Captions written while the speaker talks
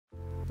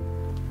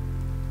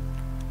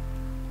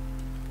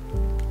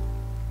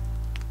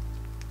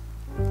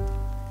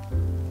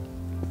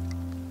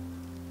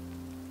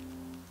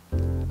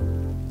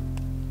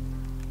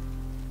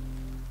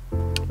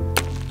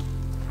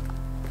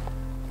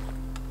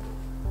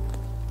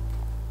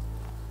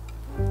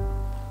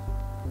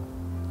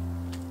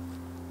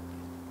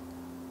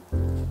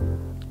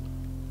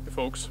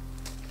folks,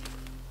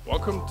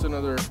 welcome to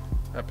another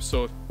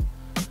episode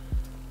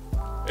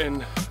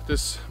in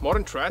this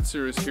modern trad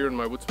series here on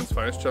my Woodsman's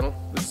Finest channel.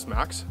 This is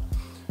Max,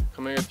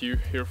 coming at you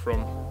here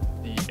from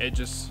the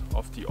edges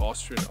of the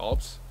Austrian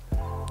Alps.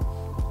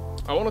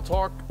 I want to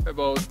talk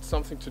about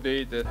something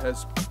today that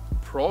has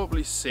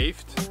probably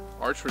saved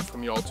archery for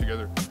me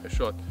altogether. I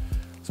shot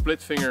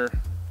split finger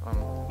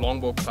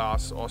longbow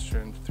class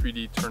Austrian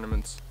 3D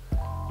tournaments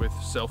with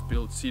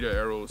self-built cedar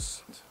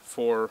arrows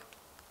for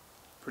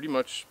pretty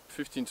much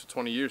 15 to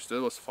 20 years. That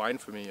was fine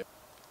for me.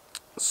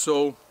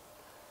 So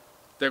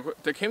there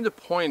came the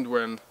point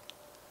when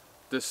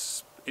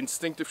this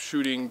instinctive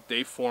shooting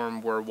day form,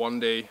 where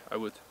one day I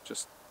would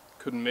just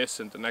couldn't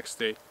miss and the next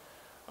day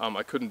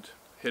I couldn't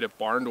hit a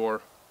barn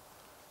door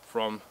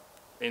from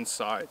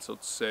inside, so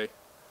to say.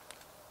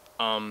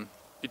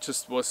 It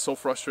just was so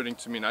frustrating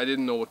to me and I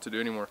didn't know what to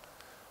do anymore.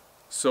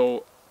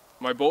 So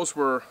my bows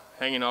were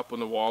hanging up on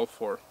the wall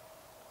for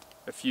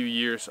a few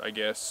years, I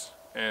guess,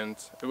 and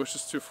it was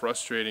just too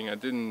frustrating. I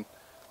didn't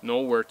know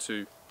where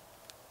to,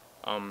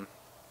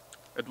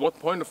 at what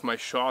point of my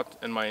shot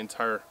and my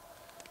entire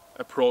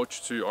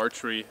approach to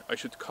archery I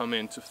should come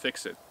in to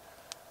fix it.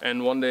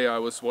 And one day I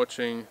was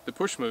watching the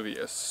Push movie,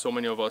 as so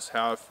many of us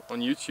have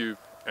on YouTube,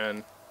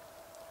 and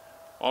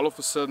all of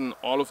a sudden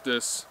all of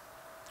this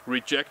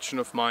rejection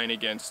of mine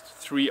against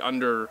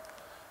 3-under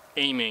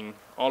aiming,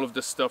 all of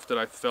this stuff that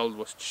I felt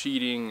was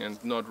cheating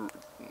and not,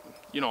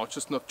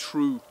 just not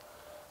true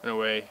in a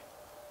way,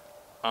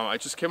 I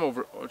just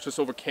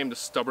overcame the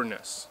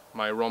stubbornness,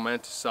 my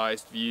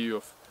romanticized view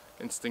of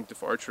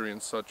instinctive archery and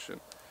such.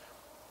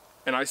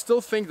 And I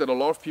still think that a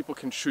lot of people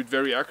can shoot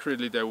very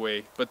accurately that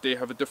way, but they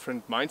have a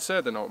different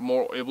mindset and are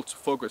more able to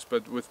focus.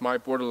 But with my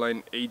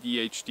borderline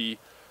ADHD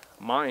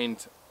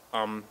mind,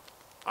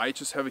 I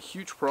just have a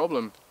huge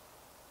problem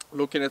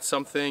looking at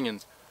something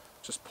and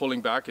just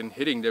pulling back and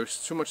hitting.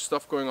 There's too much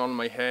stuff going on in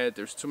my head.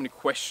 There's too many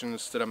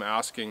questions that I'm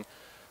asking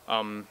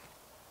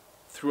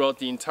throughout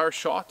the entire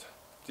shot,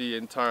 the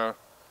entire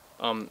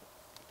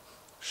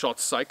shot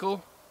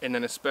cycle, and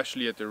then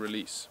especially at the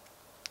release.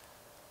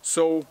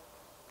 So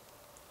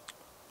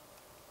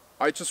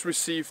I just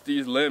received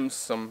these limbs,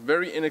 some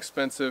very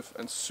inexpensive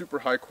and super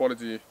high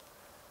quality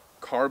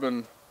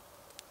carbon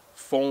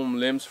foam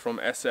limbs from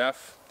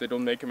SF. They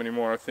don't make them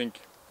anymore. I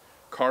think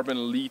Carbon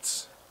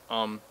Elites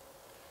on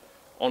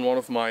one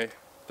of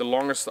the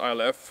longest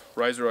ILF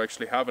riser I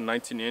actually have, a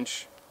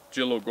 19-inch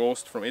Gillo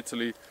Ghost from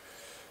Italy.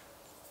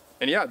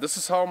 And yeah, this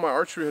is how my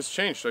archery has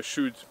changed. I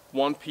shoot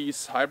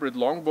one-piece hybrid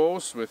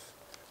longbows with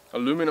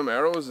aluminum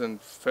arrows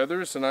and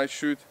feathers, and I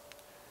shoot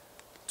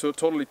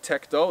totally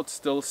teched out,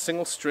 still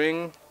single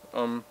string,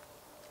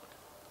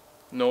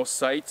 no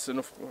sights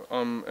and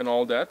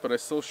all that, but I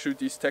still shoot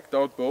these teched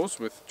out bows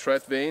with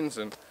thread vanes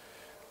and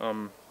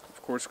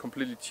of course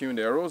completely tuned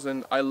arrows,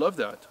 and I love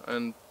that.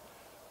 And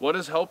what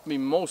has helped me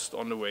most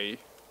on the way,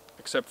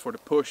 except for the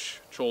push,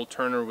 Joel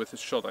Turner with his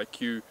shot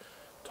IQ,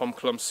 Tom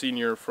Klum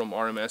Sr. from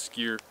RMS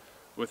Gear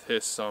with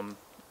his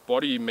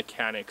body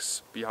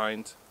mechanics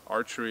behind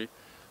archery,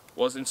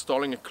 was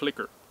installing a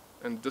clicker.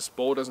 And this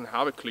bow doesn't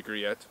have a clicker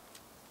yet.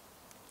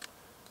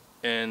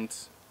 And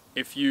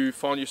if you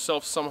found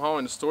yourself somehow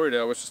in the story that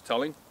I was just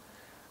telling,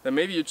 then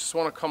maybe you just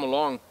want to come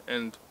along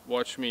and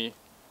watch me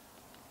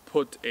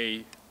put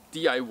a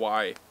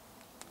DIY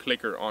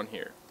clicker on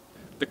here.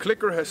 The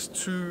clicker has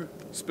two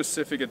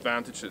specific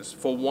advantages.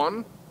 For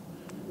one,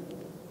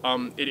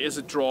 it is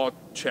a draw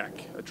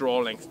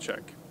length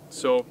check.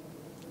 So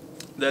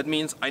that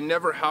means I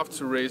never have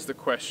to raise the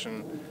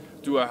question,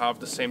 do I have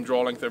the same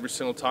draw length every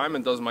single time,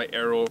 and does my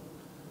arrow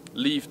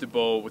leave the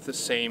bow with the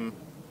same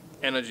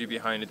energy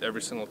behind it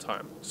every single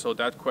time? So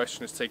that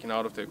question is taken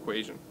out of the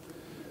equation.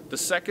 The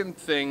second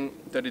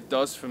thing that it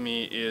does for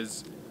me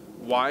is,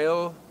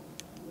 while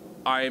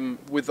I'm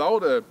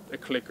without a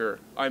clicker,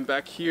 I'm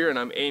back here and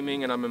I'm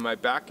aiming and I'm in my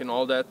back and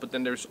all that, but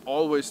then there's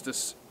always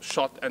this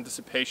shot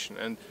anticipation.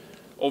 And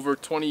over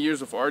 20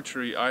 years of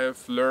archery, I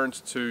have learned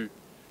to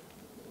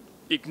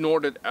ignore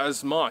that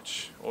as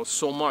much, or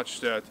so much,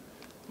 that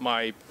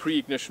my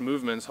pre-ignition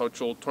movements, how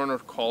Joel Turner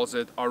calls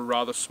it, are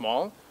rather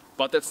small.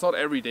 But that's not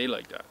every day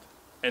like that.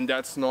 And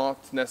that's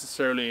not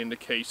necessarily the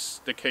case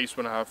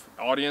when I have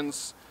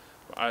audience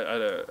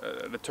at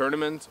a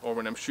tournament, or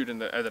when I'm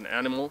shooting at an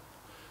animal,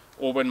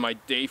 or when my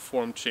day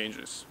form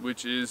changes,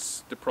 which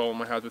is the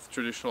problem I had with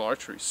traditional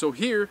archery. So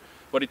here,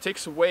 what it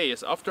takes away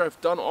is, after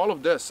I've done all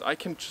of this, I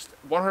can just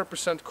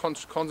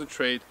 100%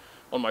 concentrate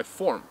on my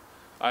form.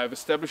 I have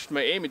established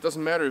my aim. It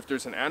doesn't matter if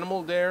there's an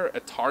animal there, a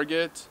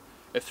target,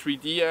 a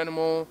 3D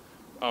animal,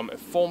 a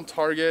foam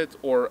target,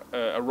 or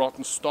a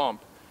rotten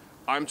stomp.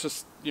 I'm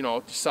just,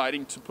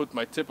 deciding to put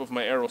my tip of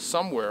my arrow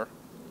somewhere,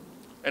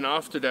 and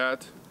after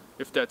that,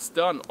 if that's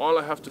done, all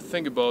I have to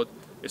think about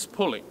is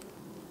pulling.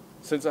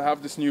 Since I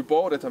have this new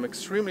bow that I'm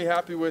extremely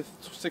happy with,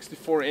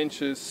 64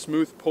 inches,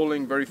 smooth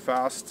pulling, very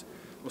fast.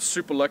 I was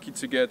super lucky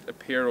to get a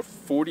pair of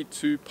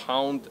 42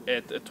 pound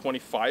at a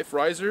 25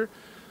 riser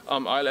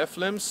ILF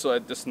limbs. So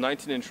at this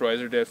 19-inch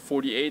riser, they're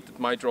 48, at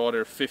my draw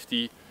they're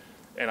 50,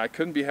 and I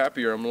couldn't be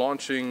happier. I'm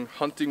launching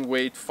hunting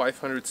weight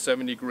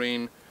 570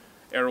 grain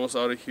arrows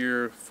out of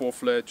here,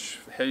 4-fletch,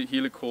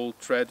 helical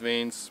thread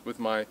vanes with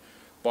my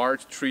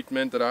barred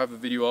treatment that I have a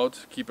video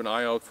out. Keep an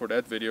eye out for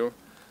that video.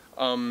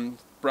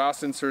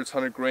 Brass inserts,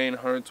 100 grain,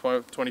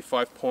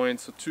 125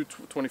 points, so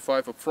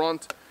 225 up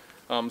front.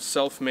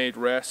 Self-made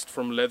rest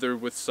from leather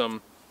with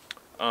some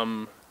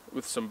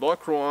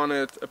Velcro on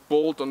it. A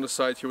bolt on the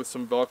side here with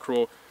some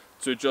Velcro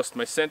to adjust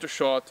my center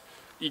shot.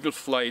 Eagle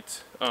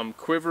Flight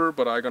quiver,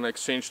 but I'm gonna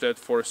exchange that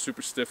for a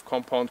super stiff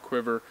compound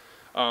quiver.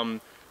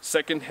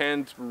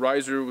 Second-hand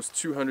riser was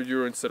 200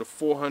 euro instead of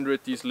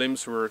 400. These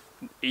limbs were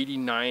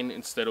 89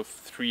 instead of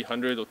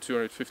 300 or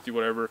 250,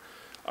 whatever.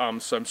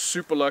 So I'm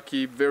super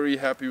lucky, very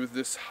happy with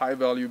this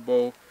high-value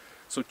bow.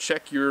 So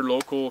check your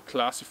local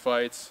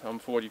classifieds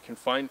for what you can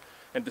find.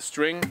 And the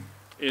string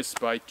is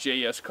by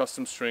JS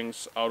Custom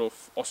Strings out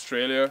of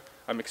Australia.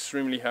 I'm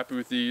extremely happy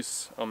with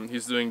these.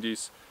 He's doing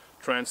these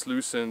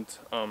translucent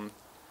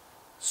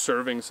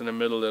servings in the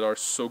middle that are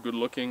so good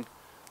looking,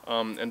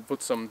 and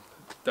put some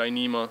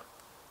Dyneema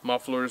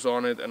mufflers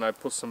on it, and I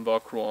put some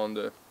Velcro on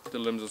the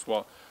limbs as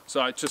well. So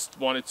I just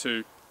wanted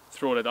to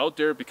throw that out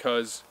there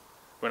because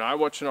when I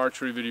watch an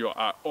archery video,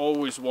 I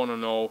always want to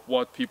know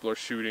what people are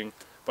shooting.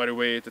 By the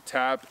way, the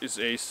tab is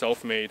a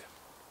self-made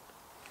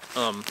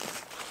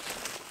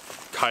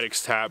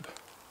Kydex tab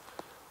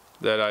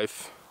that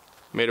I've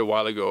made a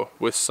while ago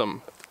with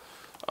some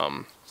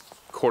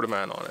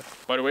Quarterman on it.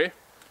 By the way,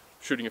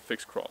 shooting a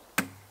fixed crawl.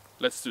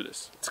 Let's do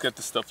this. Let's get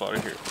this stuff out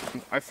of here.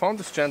 I found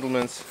this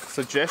gentleman's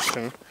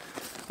suggestion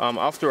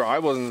after I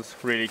wasn't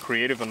really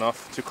creative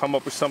enough to come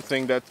up with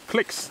something that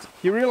clicks.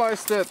 He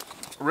realized that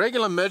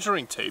regular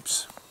measuring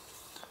tapes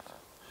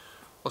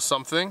was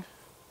something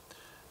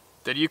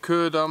that you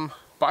could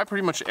buy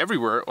pretty much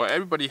everywhere, or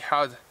everybody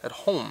had at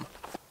home.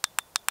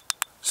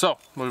 So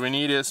what we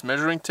need is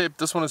measuring tape.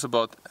 This one is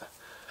about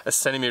a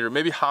centimeter,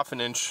 maybe half an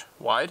inch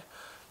wide,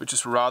 which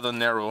is rather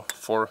narrow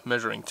for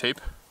measuring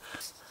tape.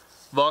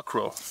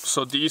 Velcro.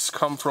 So these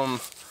come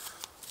from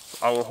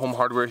our home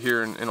hardware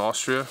here in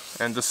Austria,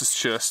 and this is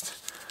just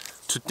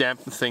to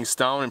dampen things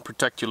down and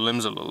protect your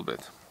limbs a little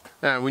bit.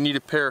 And we need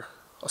a pair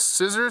of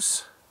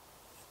scissors.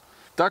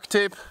 Duct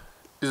tape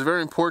is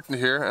very important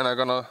here, and I'm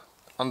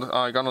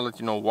gonna let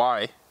you know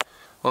why.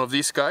 One of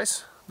these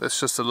guys, that's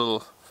just a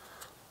little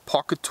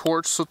pocket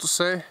torch, so to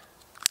say.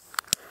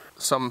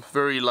 Some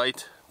very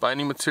light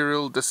binding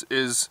material. This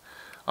is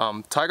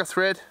tiger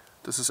thread.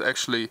 This is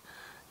actually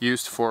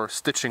used for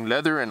stitching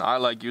leather, and I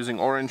like using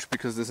orange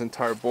because this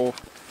entire bow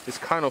is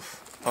kind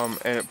of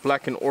a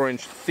black and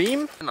orange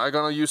theme. And I'm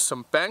gonna use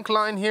some bank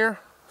line here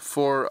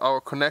for our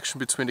connection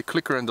between the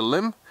clicker and the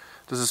limb.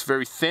 This is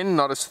very thin,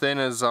 not as thin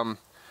as and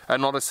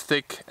not as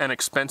thick and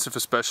expensive,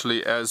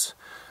 especially as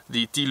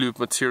the D-loop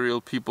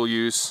material people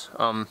use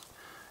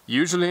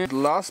usually.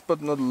 Last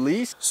but not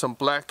least, some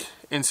black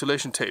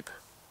insulation tape.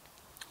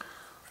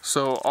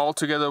 So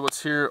altogether,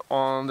 what's here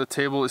on the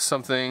table is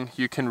something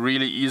you can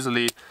really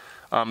easily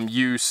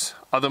use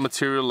other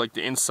material like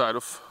the inside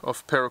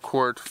of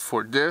paracord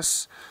for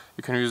this.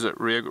 You can use a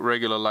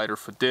regular lighter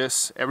for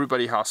this.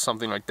 Everybody has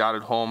something like that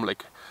at home,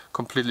 like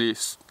completely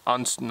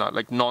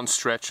like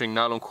non-stretching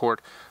nylon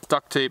cord.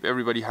 Duct tape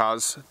everybody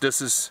has.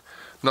 This is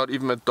not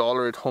even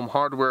 $1 at Home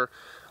Hardware.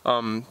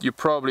 You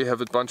probably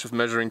have a bunch of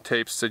measuring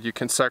tapes that you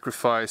can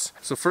sacrifice.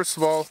 So first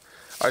of all,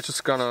 I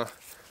just gonna,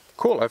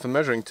 cool, I have a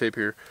measuring tape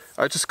here.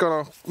 I just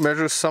gonna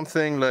measure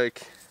something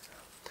like,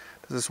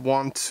 this is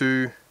 1,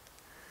 2,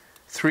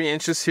 3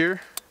 inches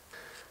here.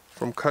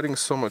 From cutting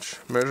so much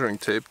measuring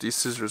tape, these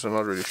scissors are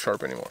not really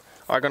sharp anymore.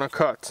 I'm gonna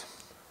cut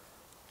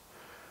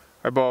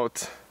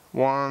about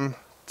 1,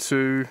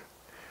 2,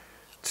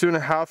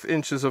 2.5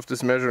 inches of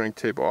this measuring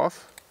tape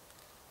off.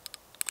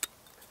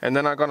 And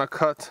then I'm gonna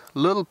cut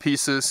little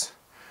pieces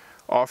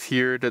off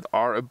here that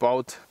are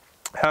about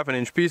 1/2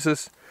 inch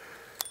pieces.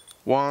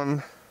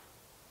 1,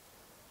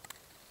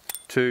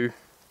 2,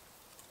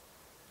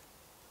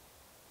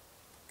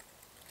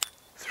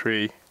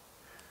 3,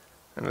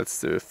 and let's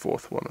do a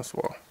 4th one as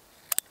well.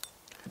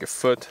 Take a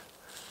foot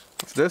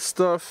of this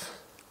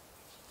stuff.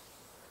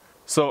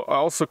 So I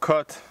also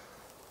cut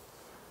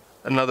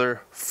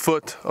another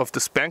foot of the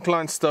spank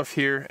line stuff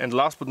here, and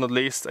last but not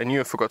least, I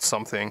knew I forgot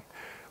something.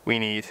 We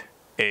need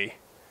a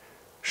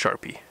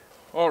Sharpie.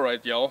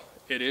 Alright y'all,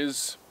 it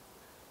is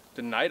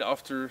the night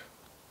after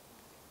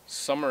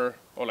summer,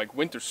 or like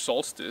winter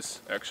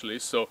solstice actually,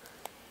 so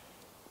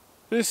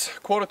it's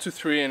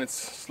 2:45 and it's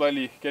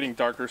slightly getting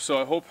darker, so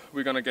I hope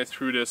we're gonna get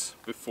through this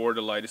before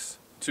the light is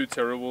too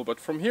terrible. But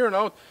from here on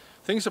out,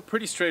 things are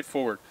pretty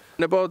straightforward.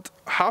 And about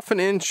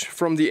 1/2 inch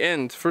from the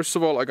end, first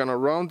of all, I'm gonna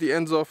round the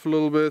ends off a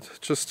little bit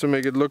just to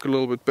make it look a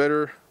little bit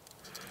better.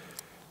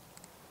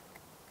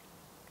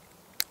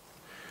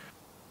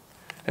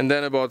 And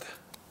then about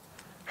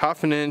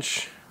 1/2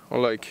 inch, or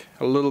like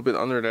a little bit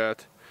under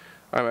that,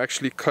 I'm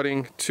actually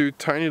cutting 2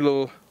 tiny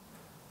little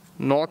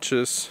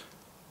notches,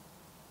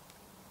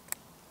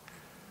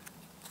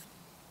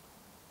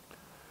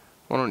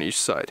 one on each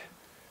side.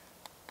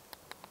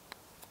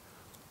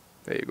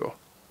 There you go.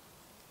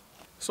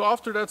 So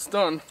after that's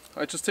done,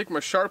 I just take my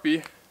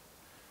Sharpie,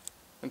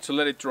 and to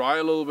let it dry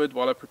a little bit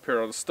while I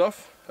prepare other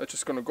stuff, I'm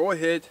just gonna go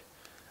ahead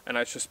and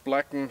I just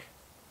blacken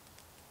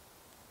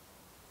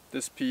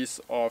this piece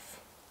of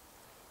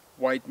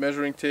white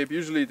measuring tape.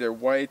 Usually they're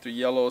white or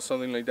yellow or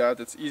something like that.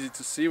 It's easy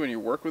to see when you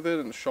work with it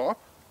in the shop,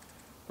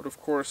 but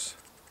of course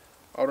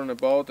out and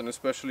about, and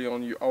especially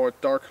on our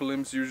darker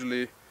limbs,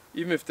 usually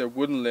even if they're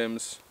wooden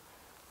limbs,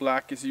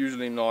 black is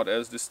usually not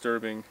as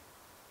disturbing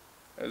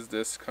as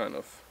this kind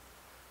of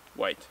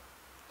white.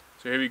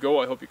 So here we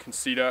go. I hope you can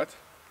see that.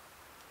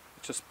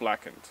 It's just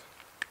blackened.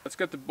 Let's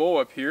get the bow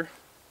up here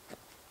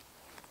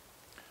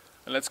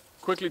and let's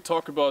quickly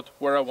talk about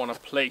where I want to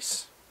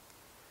place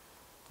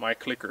my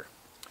clicker.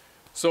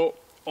 So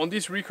on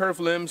these recurve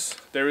limbs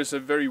there is a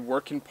very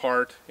working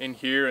part in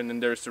here, and then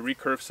there's the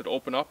recurves that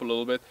open up a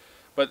little bit,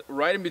 but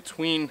right in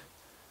between,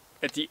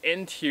 at the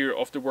end here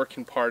of the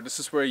working part, this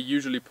is where I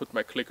usually put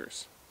my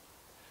clickers.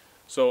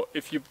 So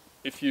if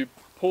you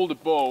pull the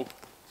bow,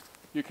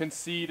 you can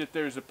see that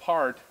there's a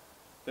part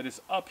that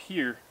is up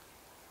here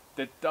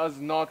that does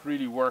not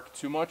really work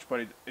too much,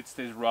 but it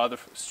stays rather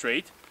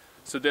straight.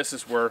 So this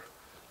is where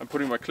I'm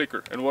putting my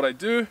clicker, and what I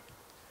do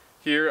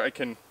here, I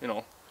can, you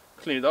know,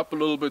 clean it up a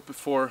little bit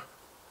before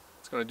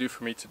it's gonna do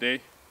for me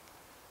today.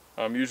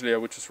 Usually I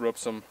would just rub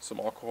some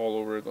alcohol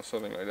over it or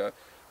something like that.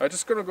 I'm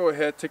just gonna go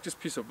ahead, take this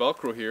piece of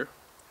Velcro here,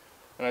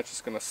 and I'm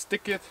just gonna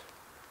stick it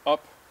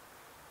up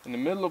in the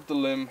middle of the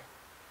limb,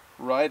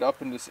 right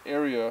up in this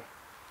area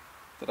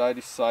that I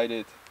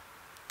decided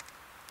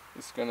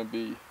is gonna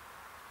be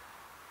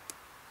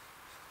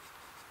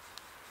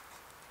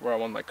where I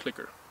want my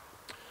clicker.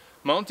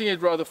 Mounting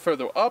it rather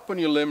further up on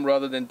your limb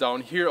rather than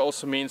down here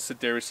also means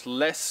that there is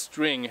less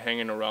string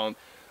hanging around.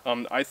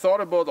 I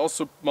thought about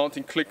also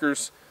mounting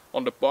clickers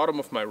on the bottom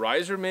of my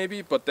riser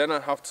maybe, but then I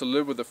have to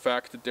live with the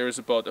fact that there is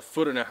about 1.5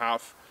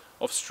 foot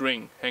of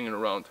string hanging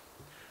around.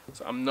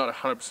 So I'm not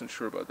 100%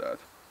 sure about that.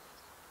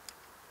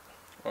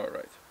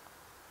 Alright.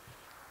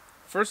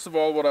 First of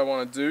all, what I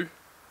want to do,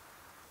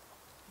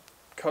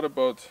 cut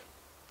about,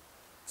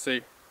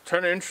 say,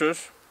 10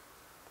 inches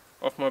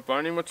of my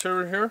binding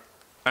material here,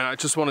 and I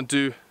just want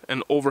to do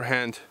an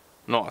overhand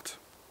knot.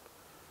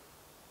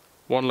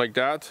 One like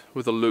that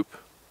with a loop.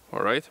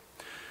 Alright.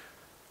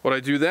 What I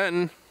do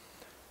then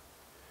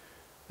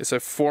is I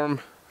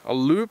form a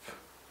loop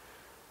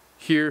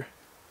here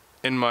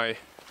in my,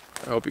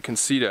 I hope you can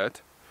see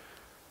that,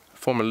 I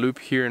form a loop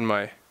here in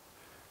my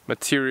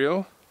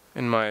material,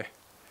 in my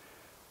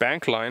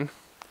bank line,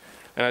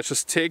 and I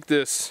just take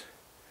this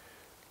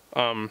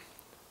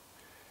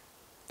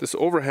this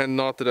overhand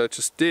knot that I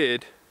just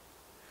did,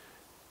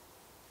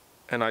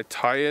 and I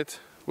tie it,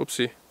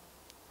 whoopsie,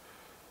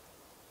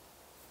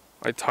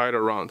 I tie it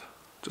around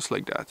just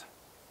like that.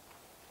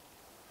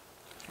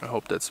 I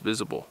hope that's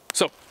visible.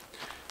 So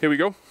here we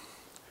go.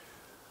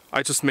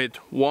 I just made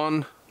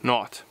one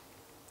knot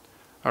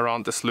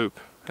around this loop,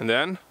 and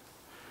then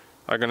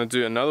I'm gonna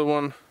do another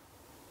one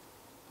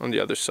on the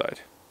other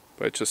side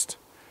by just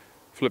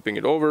flipping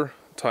it over,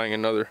 tying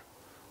another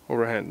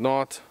overhand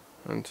knot,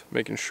 and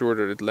making sure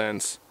that it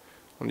lands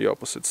on the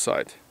opposite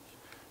side.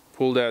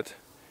 Pull that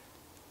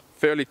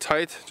fairly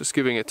tight, just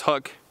giving it a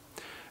tug.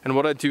 And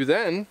what I do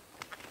then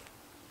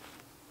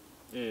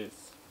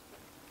is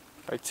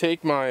I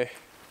take my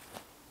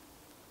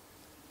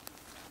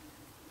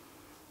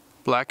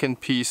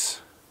blackened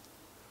piece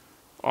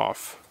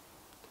of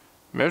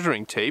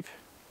measuring tape,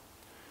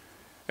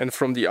 and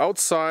from the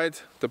outside,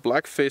 the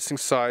black facing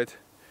side,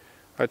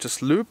 I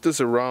just loop this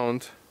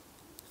around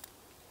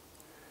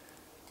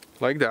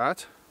like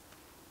that,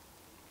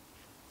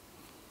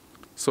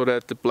 so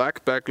that the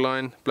black blank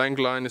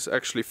line is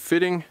actually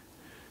fitting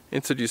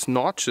into these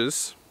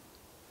notches,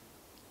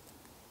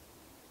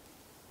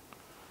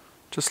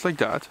 just like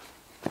that.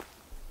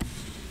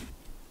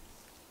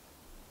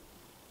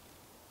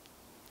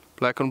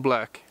 Black on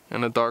black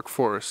in a dark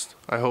forest.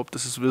 I hope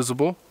this is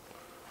visible,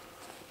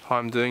 how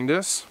I'm doing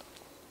this.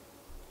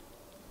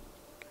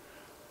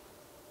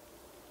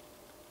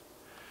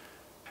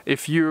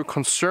 If you're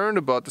concerned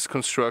about this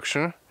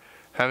construction,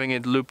 having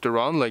it looped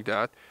around like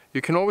that,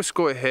 you can always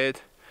go ahead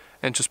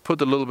and just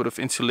put a little bit of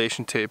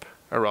insulation tape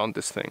around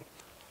this thing.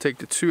 Take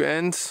the two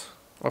ends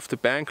of the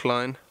bank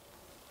line.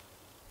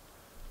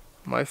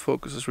 My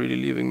focus is really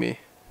leaving me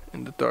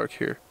in the dark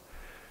here.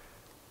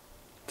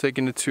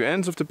 Taking the two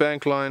ends of the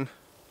bank line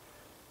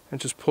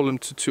and just pull them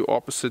to two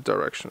opposite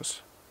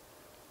directions.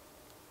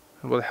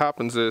 And what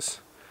happens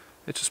is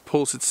it just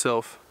pulls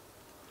itself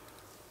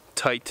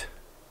tight.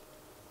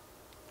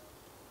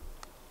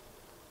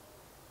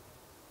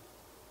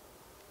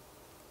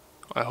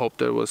 I hope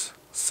that was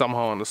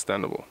somehow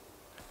understandable.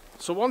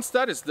 So once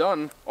that is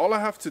done, all I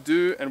have to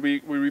do, and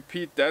we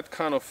repeat that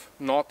kind of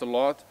knot a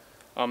lot,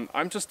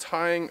 I'm just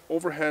tying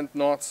overhand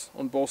knots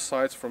on both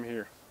sides from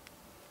here.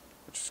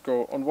 I just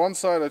go on one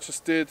side, I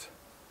just did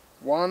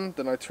one,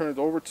 then I turn it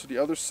over to the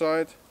other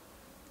side.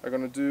 I'm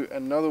gonna do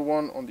another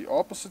one on the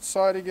opposite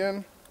side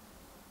again.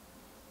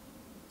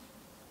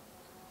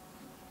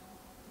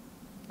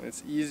 And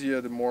it's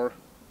easier the more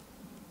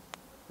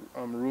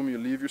room you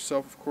leave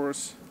yourself, of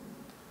course.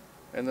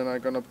 And then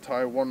I'm gonna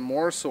tie one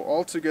more, so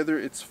altogether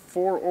it's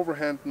 4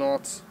 overhand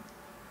knots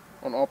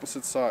on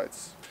opposite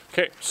sides.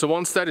 Okay, so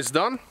once that is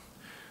done,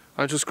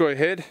 I'll just go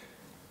ahead,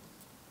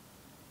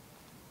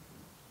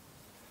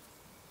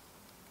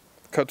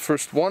 cut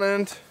first one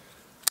end,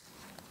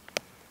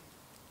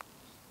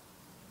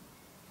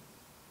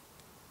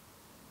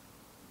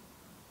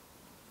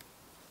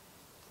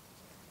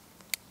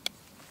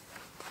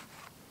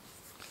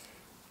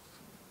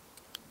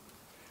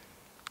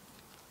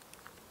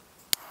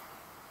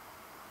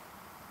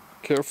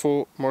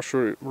 careful,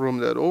 mushroom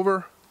that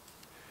over.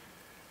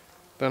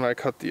 Then I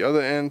cut the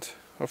other end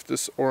of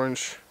this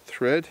orange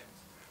thread.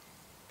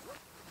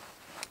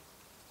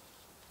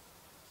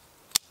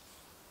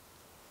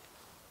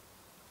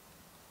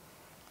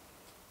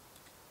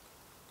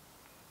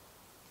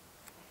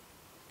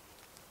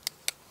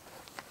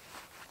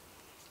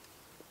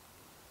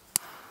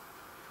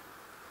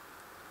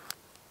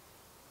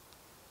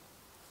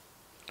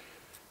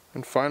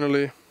 And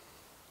finally,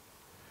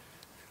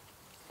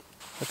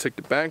 I take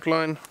the bank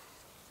line,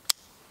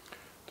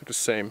 do the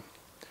same.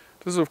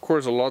 This is of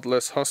course a lot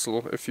less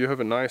hustle if you have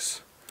a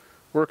nice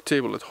work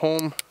table at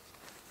home.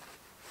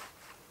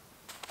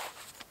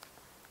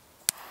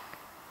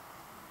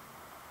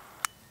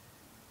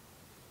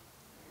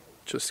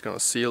 Just gonna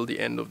seal the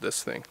end of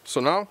this thing. So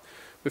now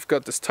we've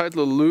got this tight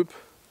little loop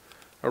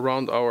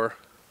around our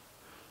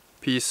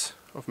piece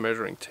of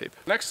measuring tape.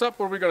 Next up,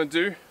 what we're gonna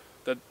do,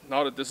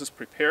 now that this is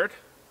prepared,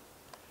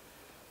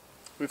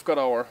 we've got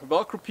our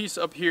Velcro piece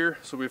up here,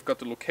 so we've got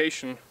the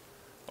location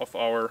of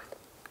our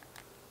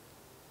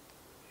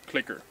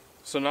clicker.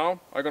 So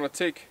now I'm gonna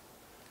take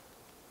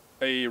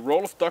a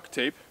roll of duct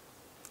tape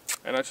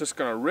and I'm just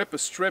gonna rip a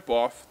strip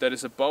off that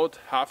is about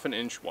 1/2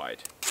 inch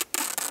wide.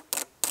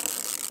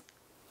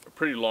 A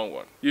pretty long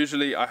one.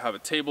 Usually I have a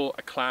table,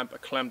 I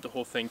clamp the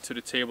whole thing to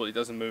the table, it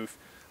doesn't move.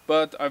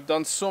 But I've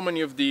done so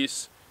many of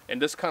these in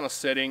this kind of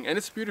setting, and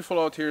it's beautiful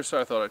out here, so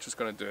I thought I'm just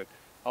gonna do it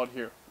out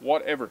here,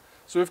 whatever.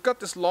 So we've got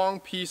this long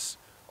piece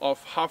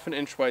of 1/2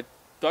 inch wide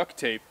duct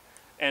tape,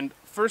 and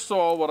first of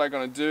all what I'm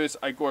gonna do is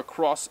I go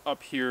across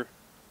up here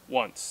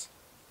once.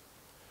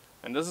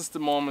 And this is the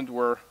moment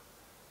where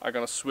I'm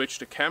gonna switch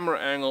the camera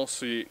angle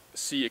so you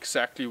see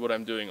exactly what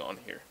I'm doing on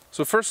here.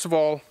 So first of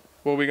all,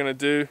 what we're gonna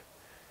do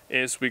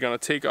is we're gonna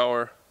take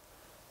our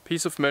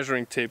piece of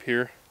measuring tape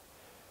here,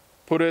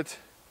 put it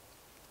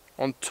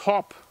on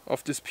top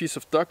of this piece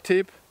of duct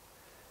tape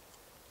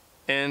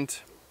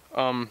and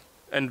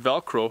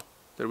Velcro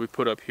that we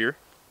put up here.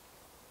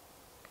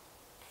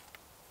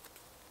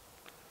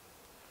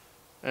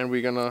 And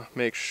we're gonna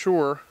make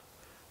sure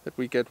that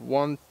we get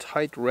one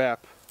tight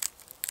wrap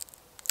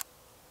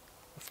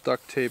of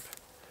duct tape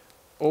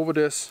over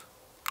this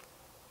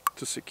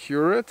to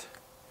secure it.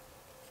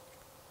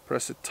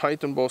 Press it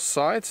tight on both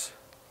sides.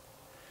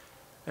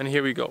 And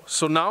here we go.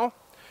 So now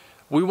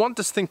we want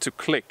this thing to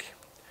click.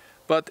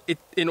 But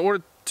in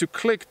order to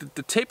click,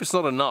 the tape is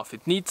not enough.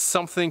 It needs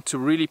something to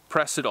really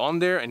press it on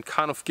there and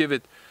kind of give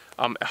it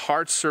a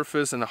hard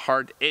surface and a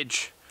hard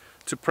edge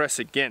to press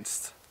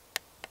against.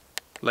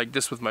 Like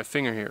this with my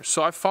finger here.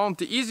 So I found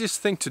the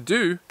easiest thing to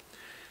do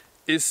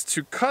is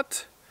to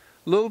cut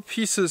little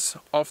pieces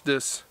of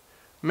this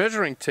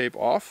measuring tape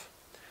off,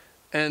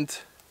 and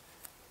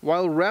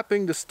while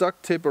wrapping this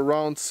duct tape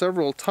around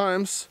several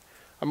times,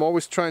 I'm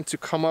always trying to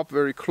come up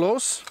very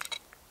close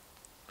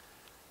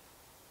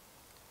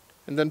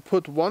and then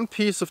put one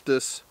piece of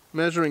this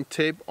measuring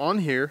tape on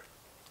here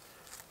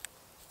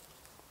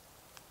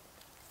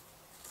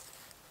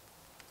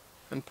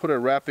and put a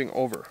wrapping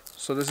over.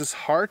 So this is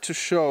hard to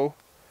show,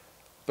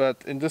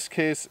 but in this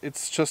case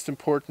it's just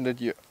important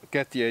that you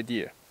get the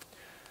idea.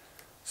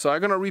 So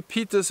I'm gonna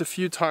repeat this a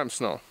few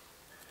times now.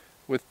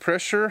 With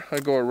pressure I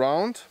go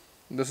around.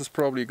 This is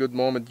probably a good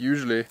moment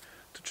usually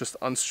to just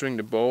unstring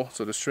the bow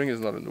so the string is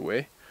not in the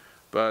way,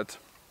 but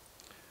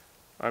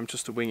I'm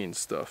just winging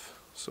stuff.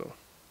 So,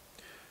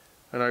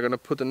 and I'm gonna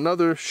put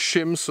another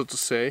shim, so to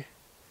say,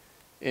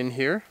 in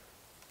here.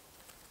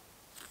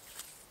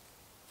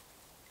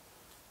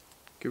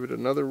 Give it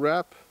another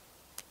wrap.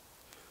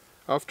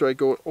 After I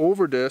go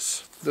over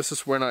this, this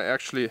is when I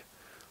actually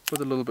put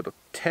a little bit of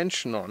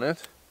tension on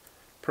it.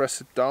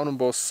 Press it down on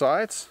both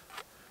sides.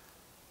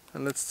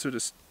 And let's do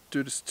this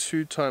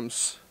 2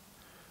 times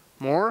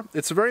more.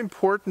 It's very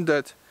important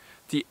that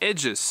the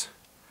edges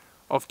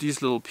of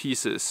these little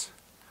pieces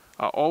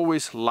are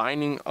always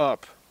lining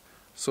up.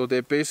 So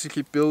they're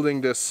basically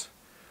building this,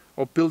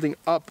 or building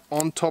up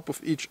on top of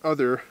each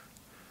other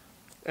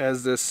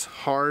as this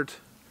hard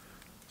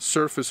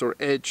surface or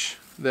edge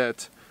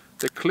that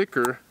the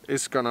clicker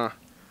is gonna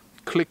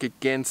click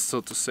against,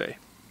 so to say.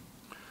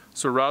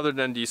 So rather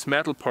than these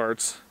metal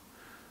parts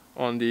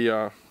on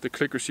the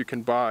clickers you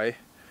can buy,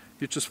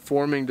 you're just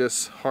forming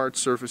this hard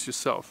surface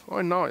yourself. Oh,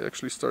 and now it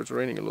actually starts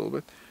raining a little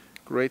bit.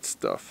 Great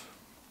stuff.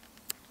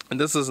 And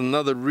this is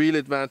another real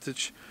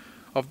advantage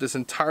of this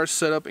entire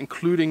setup,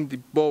 including the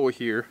bow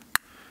here,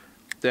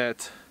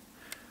 that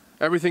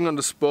Everything on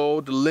this bow,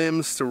 the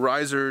limbs, the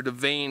riser, the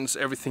vanes,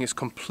 everything is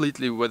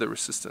completely weather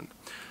resistant.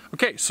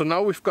 Okay, so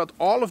now we've got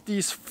all of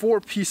these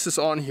 4 pieces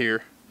on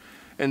here,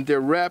 and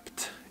they're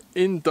wrapped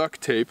in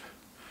duct tape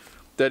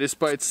that is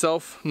by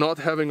itself not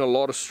having a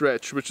lot of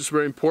stretch, which is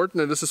very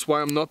important, and this is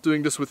why I'm not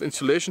doing this with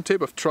insulation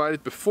tape. I've tried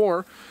it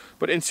before,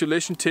 but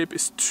insulation tape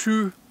is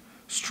too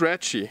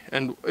stretchy,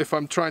 and if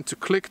I'm trying to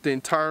click, the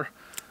entire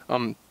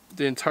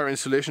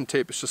insulation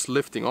tape is just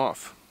lifting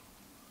off.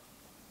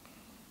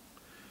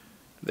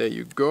 There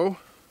you go.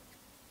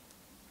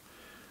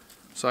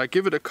 So I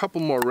give it a couple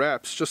more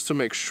wraps just to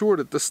make sure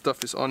that this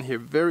stuff is on here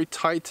very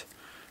tight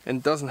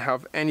and doesn't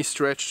have any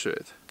stretch to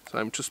it. So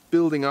I'm just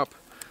building up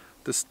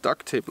this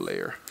duct tape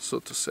layer, so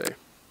to say.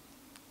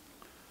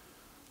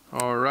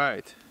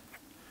 Alright.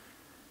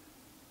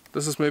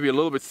 This is maybe a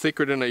little bit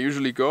thicker than I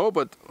usually go,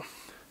 but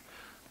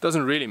it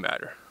doesn't really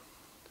matter.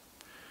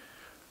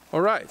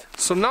 Alright,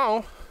 so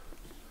now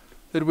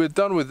that we're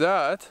done with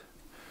that,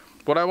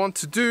 what I want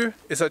to do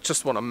is I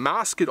just want to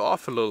mask it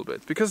off a little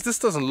bit, because this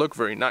doesn't look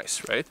very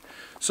nice, right?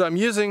 So I'm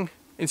using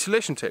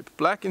insulation tape,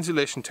 black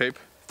insulation tape.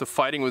 After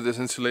fighting with this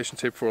insulation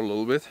tape for a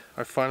little bit,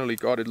 I finally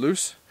got it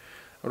loose.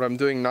 What I'm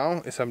doing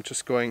now is I'm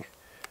just going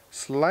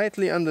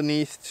slightly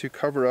underneath to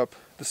cover up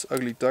this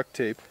ugly duct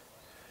tape,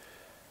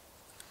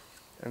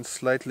 and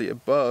slightly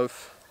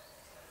above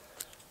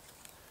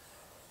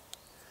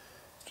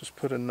just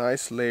put a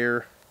nice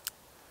layer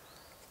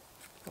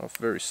of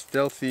very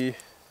stealthy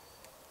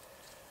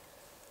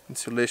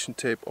insulation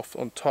tape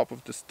on top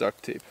of this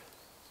duct tape.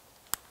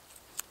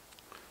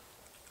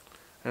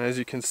 And as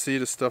you can see,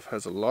 the stuff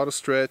has a lot of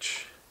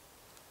stretch,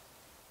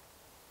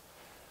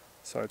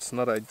 so it's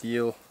not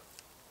ideal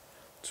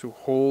to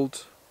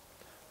hold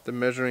the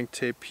measuring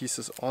tape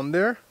pieces on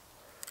there,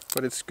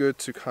 but it's good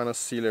to kind of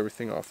seal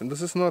everything off. And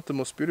this is not the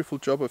most beautiful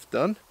job I've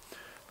done,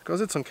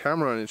 because it's on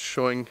camera and it's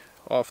showing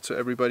off to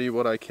everybody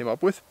what I came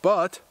up with,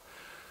 but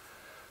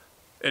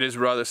it is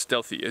rather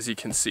stealthy, as you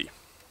can see.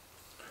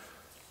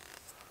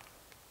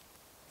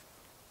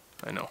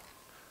 I know.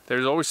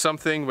 There's always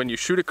something, when you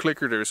shoot a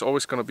clicker, there's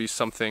always going to be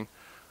something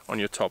on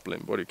your top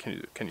limb. What can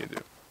you do?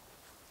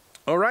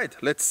 Alright,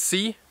 let's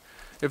see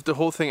if the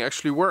whole thing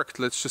actually worked.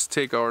 Let's just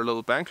take our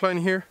little bank line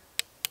here.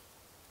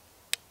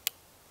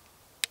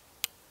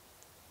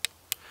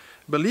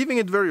 By leaving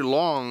it very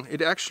long,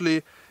 it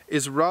actually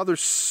is rather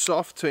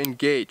soft to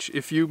engage.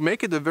 If you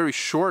make it a very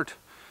short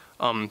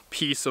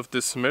piece of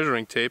this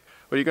measuring tape,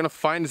 what you're going to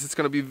find is it's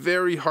going to be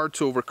very hard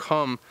to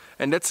overcome,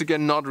 and that's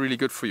again not really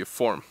good for your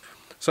form.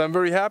 So I'm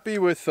very happy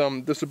with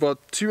this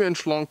about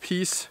 2-inch long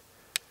piece.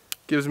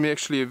 Gives me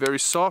actually a very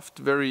soft,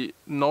 very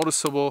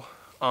noticeable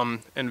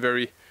and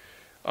very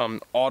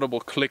audible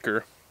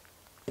clicker.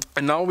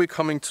 And now we're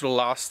coming to the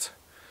last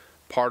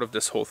part of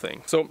this whole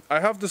thing. So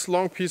I have this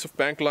long piece of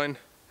bank line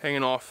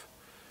hanging off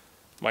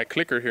my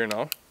clicker here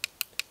now.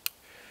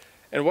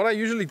 And what I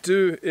usually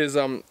do is,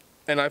 and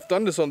I've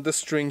done this on this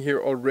string here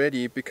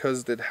already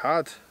because it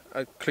had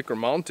a clicker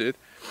mounted,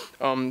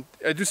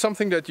 I do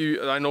something that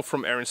I know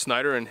from Aaron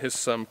Snyder and his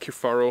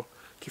Kifaro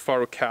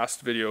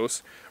cast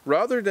videos.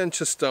 Rather than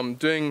just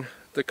doing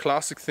the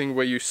classic thing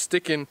where you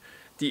stick in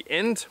the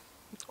end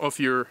of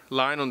your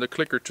line on the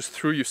clicker just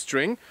through your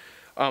string,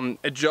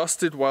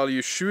 adjust it while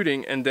you're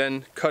shooting, and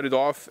then cut it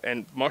off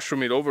and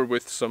mushroom it over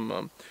with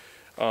some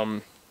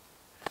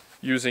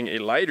using a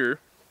lighter.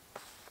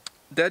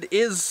 That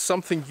is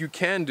something you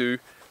can do.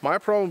 My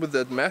problem with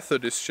that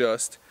method is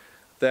just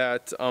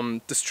that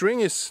the string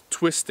is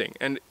twisting,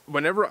 and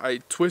whenever I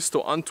twist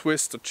or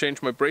untwist or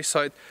change my brace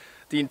height,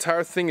 the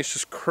entire thing is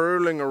just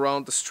curling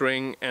around the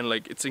string, and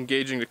like it's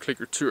engaging the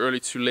clicker too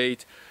early, too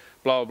late,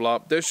 blah blah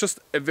blah. There's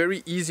just a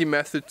very easy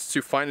method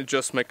to fine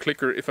adjust my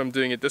clicker if I'm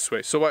doing it this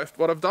way. So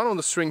what I've done on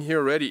the string here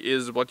already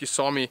is what you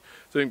saw me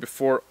doing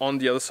before on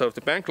the other side of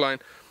the bank line.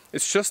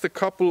 It's just a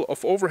couple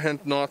of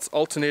overhand knots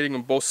alternating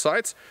on both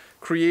sides,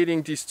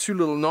 creating these 2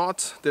 little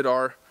knots that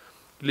are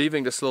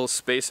leaving this little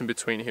space in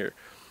between here.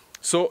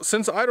 So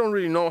since I don't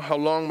really know how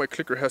long my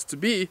clicker has to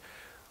be,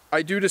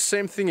 I do the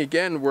same thing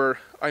again, where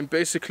I'm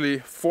basically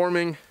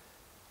forming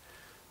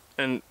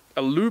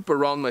a loop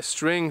around my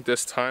string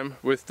this time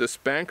with this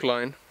bank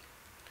line,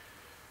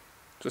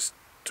 just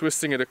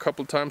twisting it a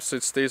couple times so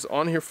it stays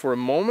on here for a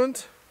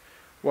moment,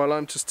 while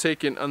I'm just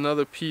taking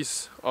another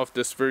piece of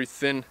this very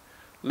thin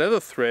leather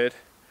thread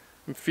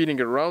and feeding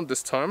it around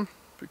this time,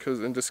 because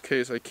in this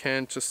case I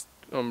can't just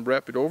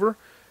wrap it over,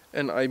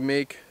 and I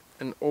make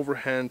an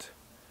overhand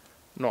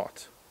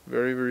knot.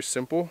 Very, very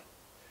simple.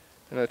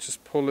 And I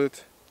just pull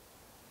it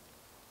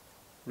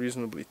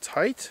reasonably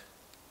tight,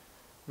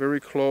 very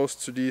close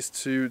to these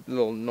 2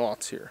 little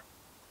knots here.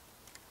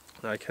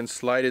 And I can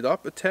slide it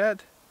up a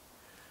tad,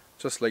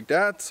 just like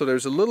that. So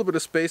there's a little bit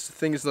of space. The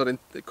thing is not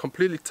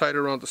completely tight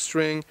around the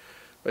string,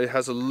 but it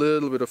has a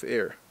little bit of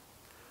air.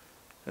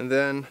 And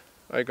then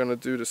I'm gonna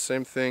do the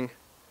same thing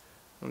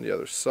on the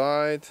other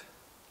side.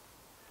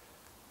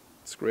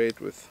 It's great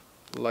with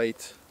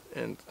light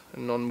and a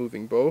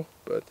non-moving bow,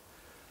 but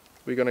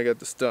we're gonna get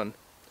this done.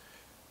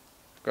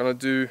 Gonna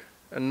do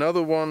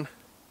another one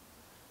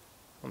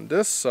on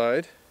this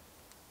side,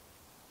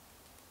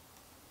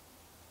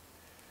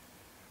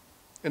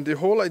 And the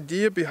whole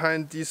idea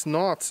behind these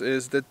knots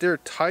is that they're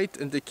tight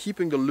and they're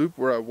keeping the loop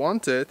where I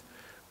want it,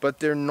 but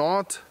they're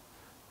not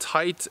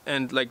tight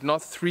and like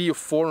not 3 or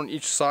 4 on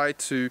each side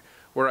to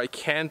where I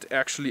can't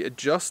actually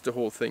adjust the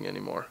whole thing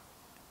anymore.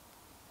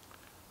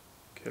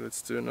 Okay,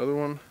 let's do another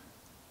one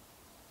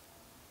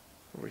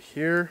over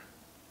here.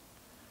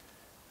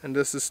 And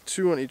this is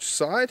 2 on each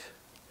side.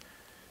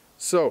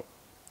 So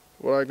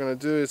what I'm gonna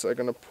do is I'm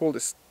gonna pull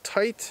this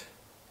tight,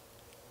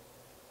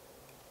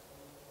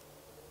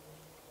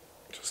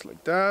 just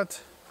like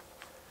that.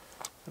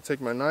 I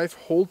take my knife,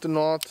 hold the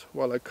knot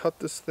while I cut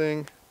this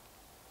thing.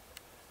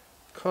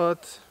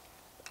 Cut.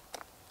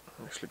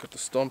 I actually got the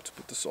stump to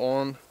put this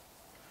on.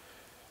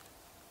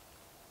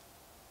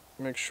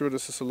 Make sure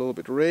this is a little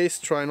bit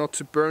raised. Try not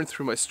to burn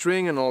through my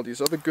string and all the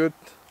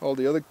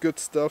other good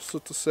stuff, so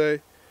to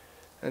say.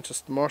 And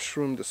just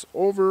mushroom this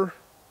over,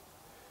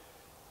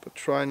 but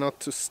try not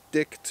to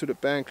stick to the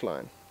bank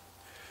line.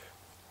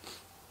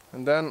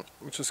 And then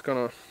I'm just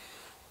gonna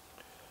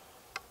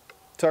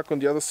tuck on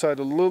the other side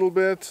a little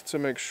bit to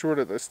make sure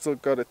that I still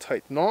got a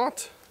tight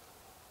knot.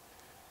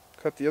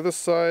 Cut the other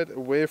side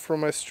away from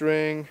my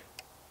string.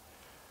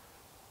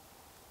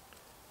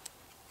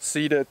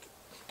 See that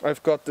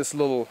I've got this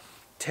little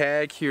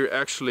tag here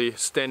actually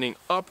standing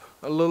up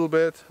a little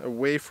bit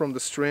away from the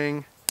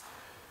string.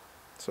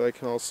 So I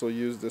can also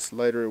use this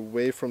lighter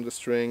away from the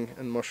string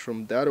and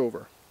mushroom that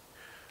over.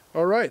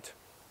 Alright,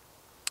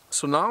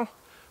 so now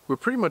we're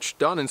pretty much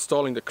done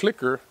installing the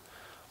clicker.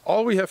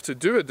 All we have to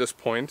do at this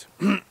point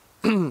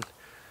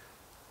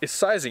is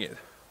sizing it.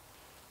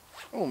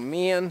 Oh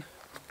man,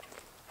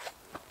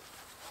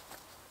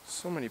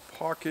 so many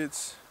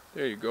pockets.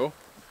 There you go.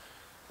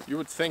 You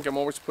would think I'm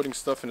always putting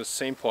stuff in the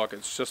same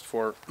pockets just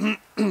for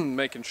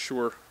making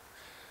sure.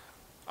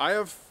 I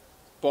have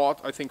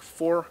bought, I think,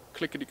 4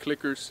 clickety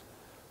clickers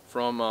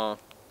from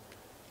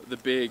the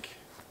big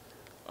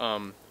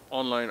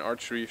online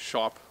archery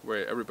shop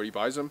where everybody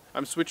buys them.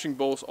 I'm switching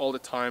bows all the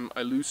time.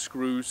 I lose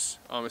screws.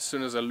 As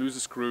soon as I lose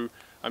a screw,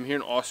 I'm here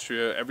in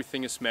Austria,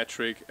 everything is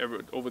metric.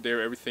 Over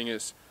there everything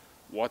is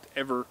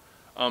whatever.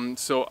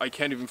 So I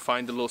can't even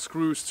find the little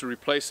screws to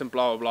replace them,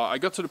 blah blah blah. I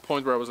got to the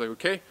point where I was like,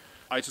 okay,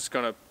 I just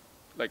gonna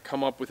like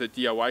come up with a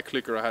DIY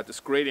clicker. I had this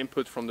great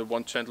input from the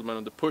one gentleman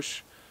on the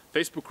Push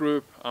Facebook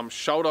group.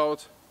 Shout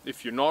out.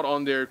 If you're not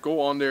on there,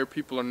 go on there.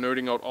 People are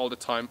nerding out all the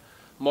time.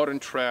 Modern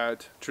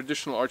trad,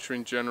 traditional archery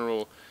in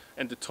general,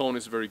 and the tone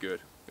is very good.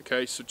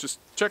 Okay, so just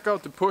check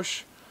out the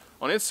Push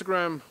on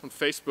Instagram, on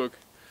Facebook,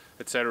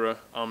 etc.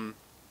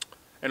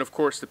 And of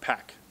course the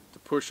pack, the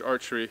Push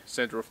Archery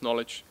Center of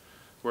Knowledge,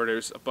 where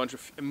there's a bunch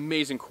of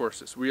amazing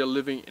courses. We are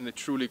living in a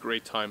truly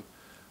great time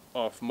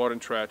of modern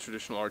trad,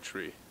 traditional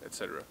archery,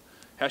 etc.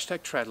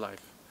 Hashtag trad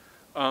life.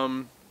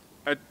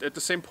 At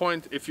the same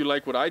point, if you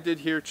like what I did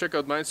here, check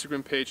out my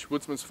Instagram page,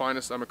 Woodsman's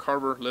Finest. I'm a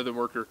carver, leather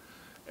worker,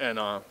 and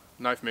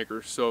knife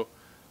maker. So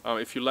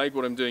if you like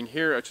what I'm doing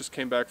here, I just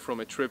came back from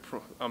a trip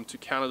to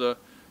Canada,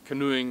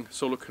 canoeing,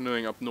 solo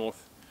canoeing up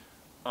north,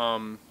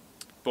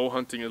 bow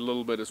hunting a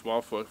little bit as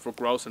well, for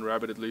grouse and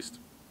rabbit at least.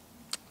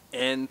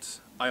 And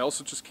I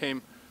also just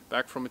came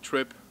back from a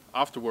trip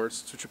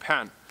afterwards to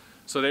Japan.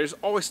 So there's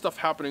always stuff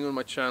happening on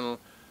my channel.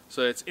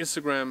 So it's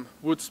Instagram,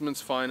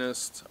 Woodsman's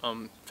Finest,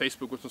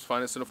 Facebook, Woodsman's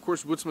Finest, and of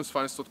course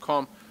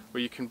woodsmansfinest.com,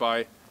 where you can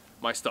buy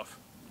my stuff.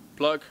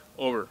 Plug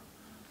over.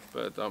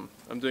 But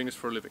I'm doing this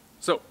for a living.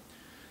 So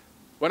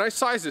when I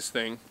size this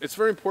thing, it's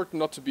very important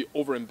not to be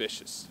over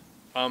ambitious.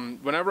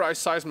 Whenever I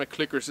size my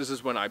clickers, this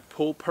is when I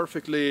pull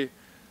perfectly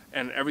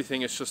and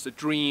everything is just a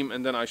dream,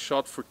 and then I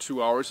shot for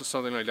 2 hours or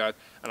something like that,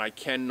 and I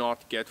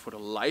cannot get for the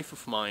life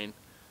of mine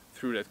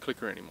through that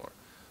clicker anymore.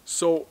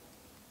 So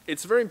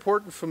it's very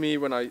important for me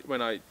when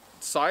I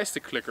size the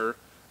clicker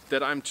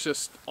that I'm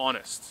just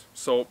honest.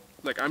 So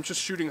like I'm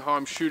just shooting how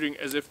I'm shooting,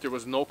 as if there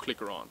was no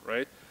clicker on,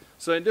 right?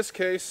 So in this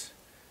case,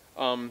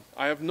 I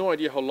have no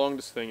idea how long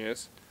this thing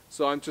is,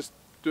 so I'm just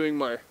doing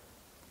my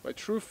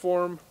true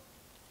form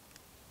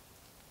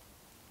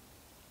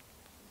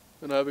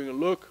and having a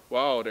look.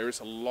 Wow, there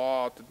is a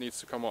lot that needs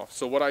to come off.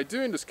 So what I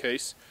do in this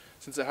case,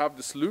 since I have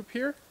this loop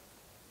here,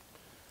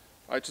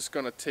 I'm just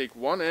gonna take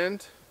one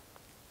end.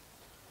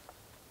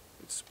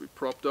 It's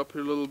propped up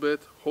here a little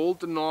bit. Hold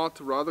the knot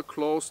rather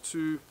close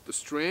to the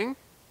string,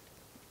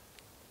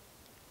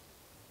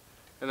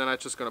 and then I'm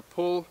just gonna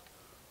pull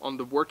on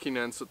the working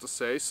end, so to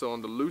say, so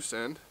on the loose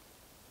end,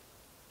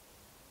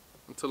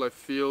 until I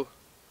feel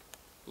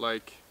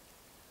like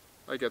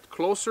I get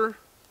closer.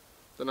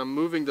 Then I'm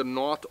moving the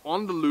knot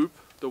on the loop,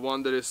 the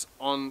one that is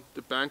on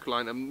the bank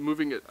line. I'm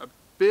moving it a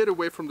bit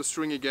away from the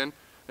string again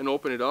and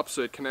open it up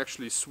so it can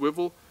actually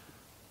swivel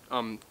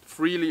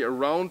freely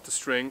around the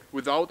string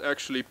without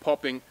actually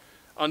popping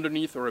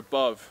underneath or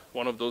above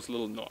one of those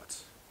little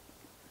knots.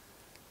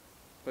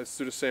 Let's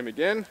do the same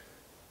again,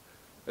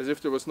 as if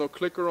there was no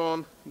clicker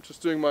on. I'm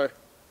just doing my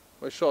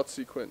shot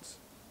sequence.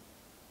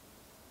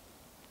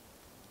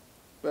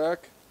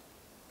 Back,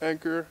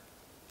 anchor,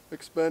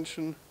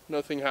 expansion,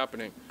 nothing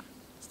happening.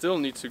 Still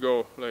need to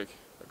go like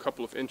a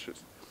couple of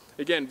inches.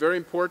 Again, very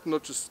important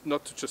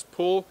not to just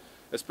pull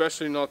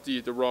especially not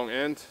the wrong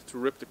end to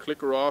rip the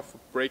clicker off,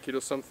 break it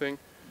or something,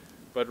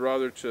 but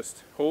rather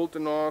just hold the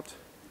knot,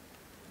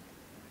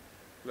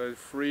 let it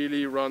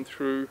freely run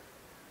through,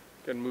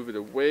 can move it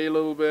away a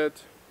little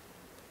bit.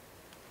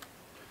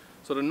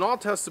 So the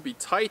knot has to be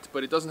tight,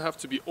 but it doesn't have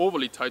to be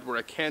overly tight where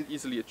I can't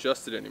easily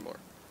adjust it anymore.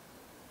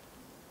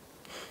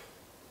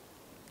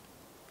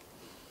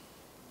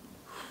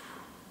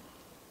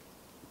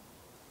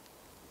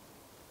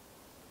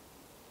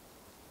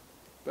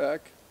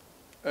 Back,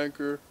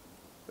 anchor,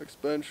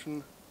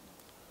 expansion,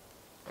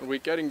 and we're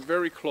getting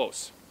very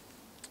close.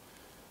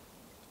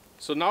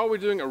 So now we're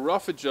doing a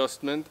rough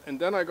adjustment, and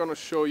then I'm gonna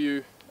show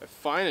you a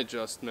fine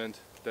adjustment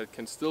that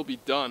can still be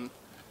done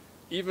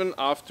even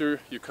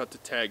after you cut the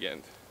tag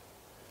end.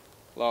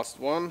 Last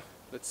one,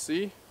 let's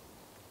see.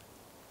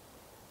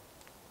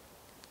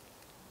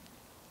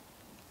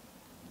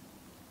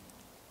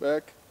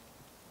 Back.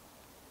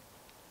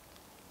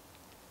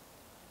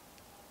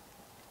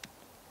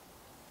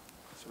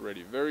 It's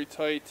already very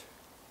tight.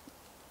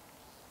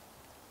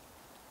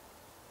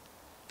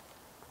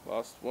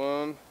 Last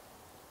one.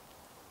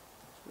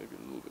 Maybe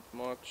a little bit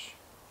much.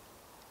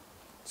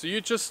 So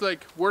you just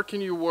like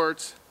working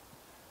yourself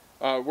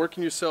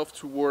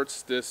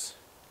towards this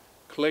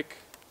click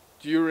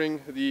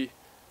during the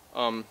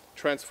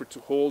transfer to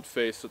hold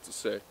phase, so to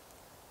say.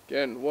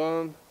 Again,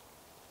 one,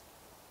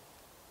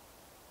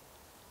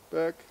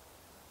 back,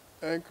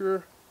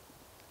 anchor.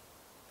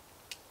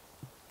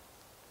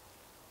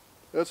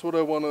 That's what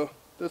I wanna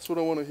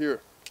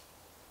hear.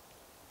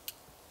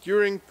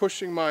 During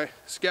pushing my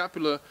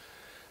scapula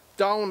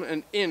down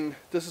and in,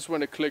 this is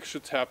when a click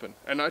should happen.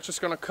 And I'm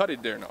just gonna cut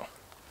it there now.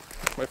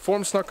 My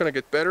form's not gonna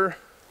get better.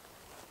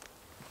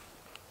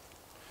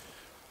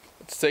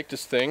 Let's take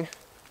this thing.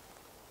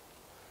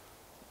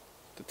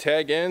 The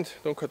tag end,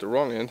 don't cut the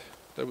wrong end,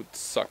 that would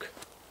suck.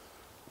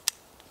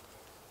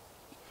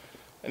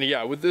 And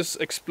yeah, with this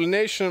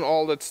explanation and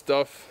all that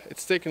stuff,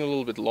 it's taking a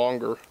little bit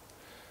longer.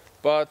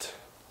 But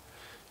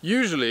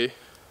usually,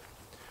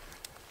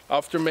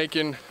 after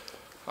making,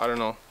 I don't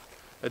know,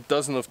 a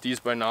dozen of these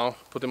by now,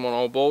 put them on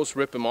all bows,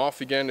 rip them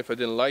off again if I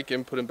didn't like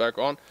him, put him back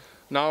on.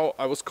 Now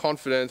I was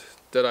confident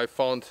that I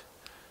found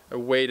a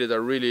way that I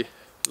really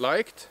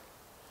liked.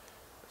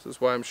 This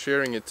is why I'm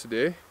sharing it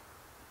today.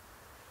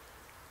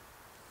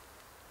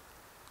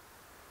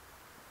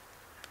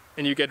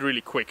 And you get really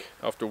quick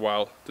after a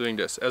while doing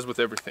this, as with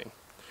everything.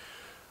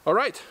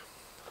 Alright,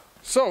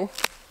 so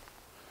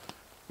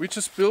we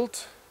just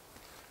built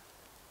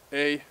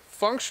a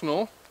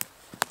functional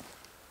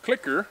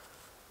clicker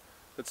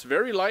that's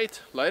very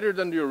light, lighter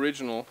than the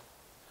original,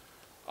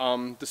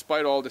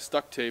 despite all this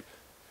duct tape,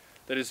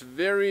 that is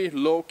very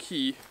low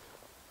key,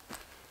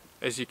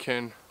 as you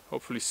can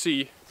hopefully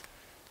see,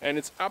 and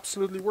it's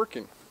absolutely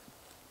working.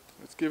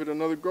 Let's give it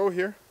another go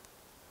here.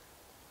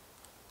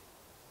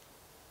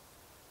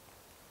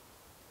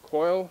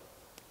 Coil,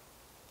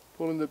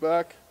 pull in the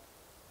back,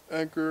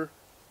 anchor,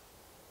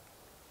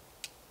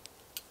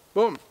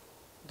 boom,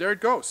 there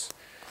it goes.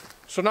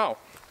 So now,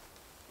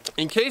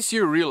 in case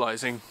you're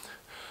realizing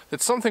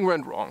that something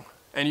went wrong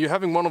and you're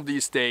having one of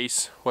these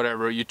days,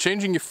 whatever, you're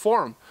changing your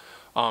form,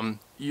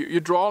 your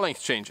draw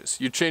length changes,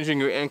 you're changing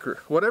your anchor,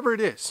 whatever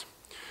it is.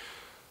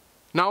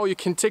 Now you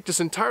can take this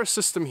entire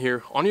system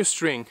here on your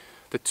string,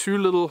 the two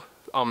little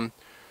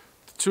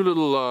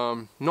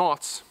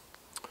knots,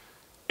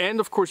 and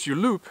of course your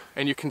loop,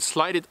 and you can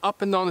slide it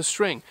up and down the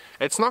string.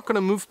 It's not going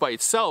to move by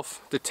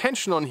itself. The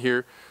tension on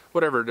here,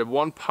 whatever, the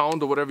 1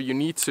 pound or whatever you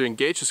need to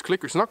engage this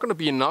clicker, is not going to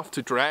be enough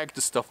to drag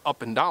the stuff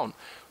up and down.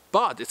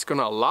 But it's going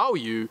to allow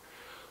you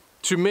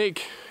to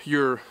make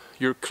your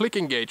click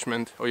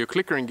engagement or your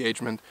clicker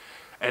engagement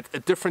at a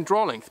different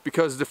draw length,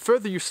 because the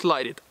further you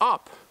slide it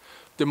up,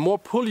 the more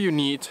pull you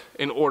need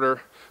in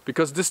order,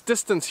 because this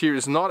distance here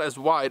is not as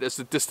wide as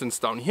the distance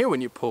down here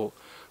when you pull,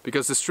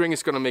 because the string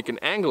is going to make an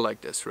angle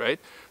like this, right?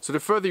 So the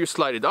further you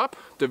slide it up,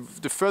 the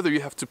further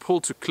you have to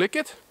pull to click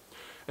it,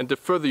 and the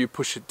further you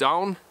push it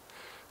down,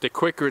 the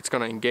quicker it's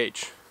going to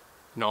engage.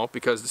 No,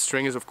 because the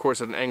string is of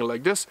course at an angle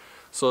like this,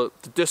 so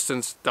the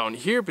distance down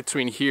here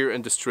between here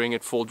and the string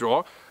at full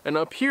draw, and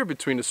up here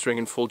between the string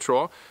and full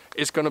draw,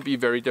 is going to be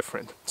very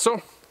different.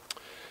 So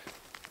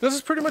this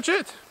is pretty much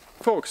it,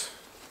 folks.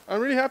 I'm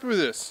really happy with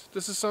this.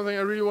 This is something I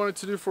really wanted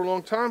to do for a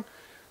long time.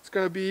 It's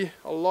going to be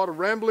a lot of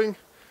rambling.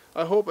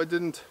 I hope I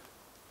didn't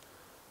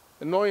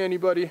annoy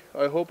anybody.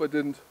 I hope I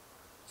didn't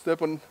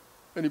step on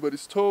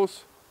anybody's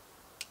toes.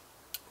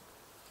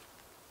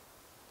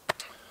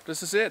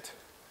 This is it.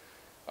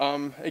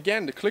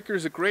 Again, the clicker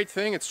is a great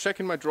thing. It's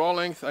checking my draw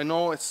length. I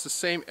know it's the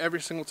same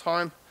every single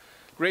time.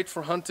 Great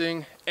for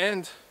hunting,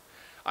 and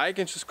I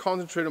can just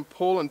concentrate on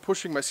pull and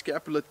pushing my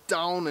scapula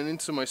down and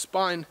into my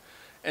spine,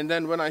 and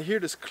then when I hear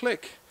this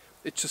click,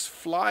 it just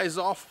flies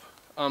off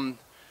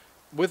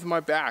with my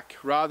back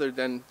rather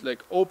than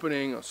like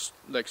opening or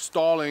like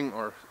stalling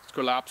or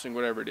collapsing,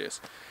 whatever it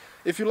is.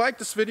 If you like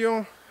this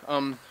video,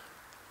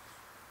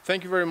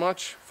 thank you very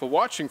much for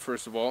watching,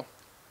 first of all.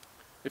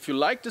 If you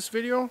like this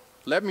video,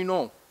 let me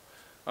know.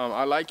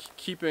 I like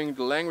keeping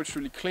the language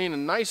really clean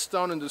and nice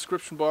down in the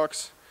description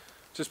box,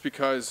 just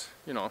because,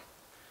 you know,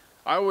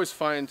 I always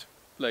find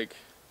like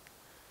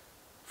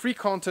free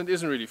content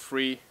isn't really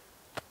free.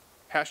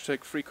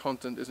 Hashtag free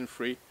content isn't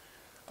free.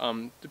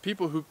 The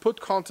people who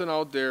put content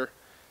out there,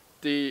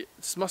 they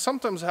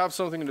sometimes have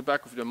something in the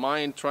back of their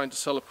mind, trying to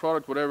sell a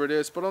product, whatever it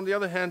is, but on the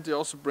other hand, they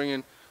also bring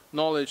in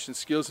knowledge and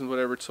skills and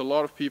whatever to a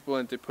lot of people,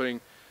 and they're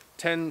putting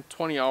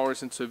 10-20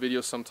 hours into a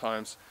video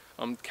sometimes,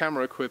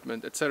 camera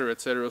equipment, etc.,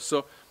 etc.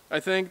 So I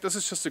think this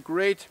is just a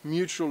great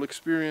mutual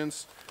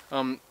experience.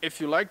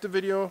 If you like the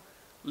video,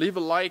 leave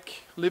a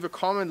like, leave a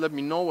comment, let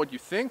me know what you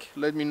think,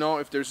 let me know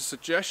if there's a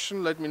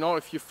suggestion, let me know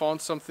if you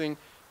found something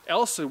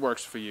else that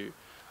works for you.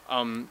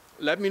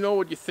 Let me know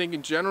what you think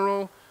in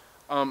general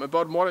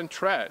about modern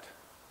trad.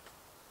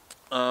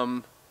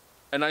 And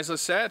as I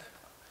said,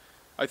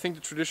 I think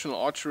the traditional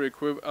archery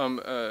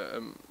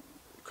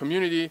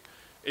community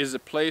is a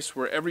place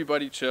where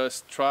everybody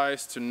just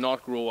tries to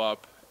not grow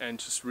up and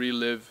just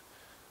relive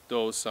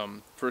those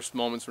first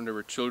moments when they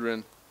were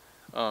children,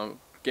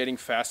 getting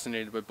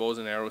fascinated by bows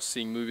and arrows,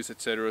 seeing movies,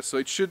 etc. So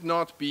it should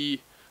not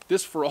be,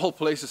 this for all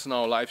places in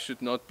our life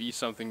should not be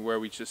something where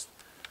we just,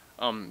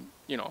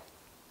 you know,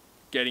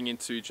 getting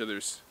into each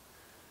other's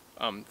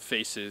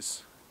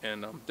faces.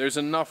 And there's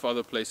enough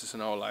other places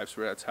in our lives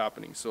where that's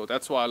happening. So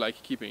that's why I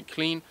like keeping it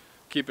clean,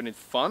 keeping it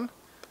fun.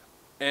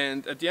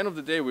 And at the end of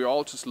the day, we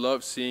all just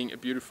love seeing a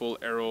beautiful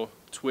arrow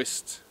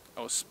twist,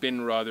 or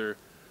spin rather,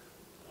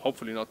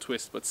 hopefully not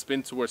twist, but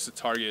spin towards the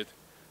target.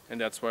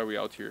 And that's why we're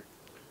out here.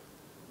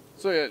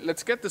 So yeah,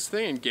 let's get this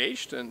thing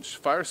engaged and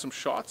fire some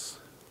shots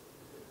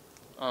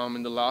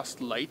in the last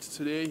light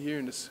today here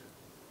in this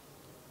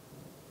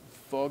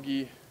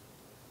foggy,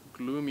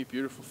 gloomy,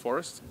 beautiful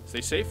forest.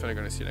 Stay safe, and I'm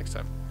gonna see you next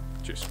time.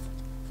 Cheers.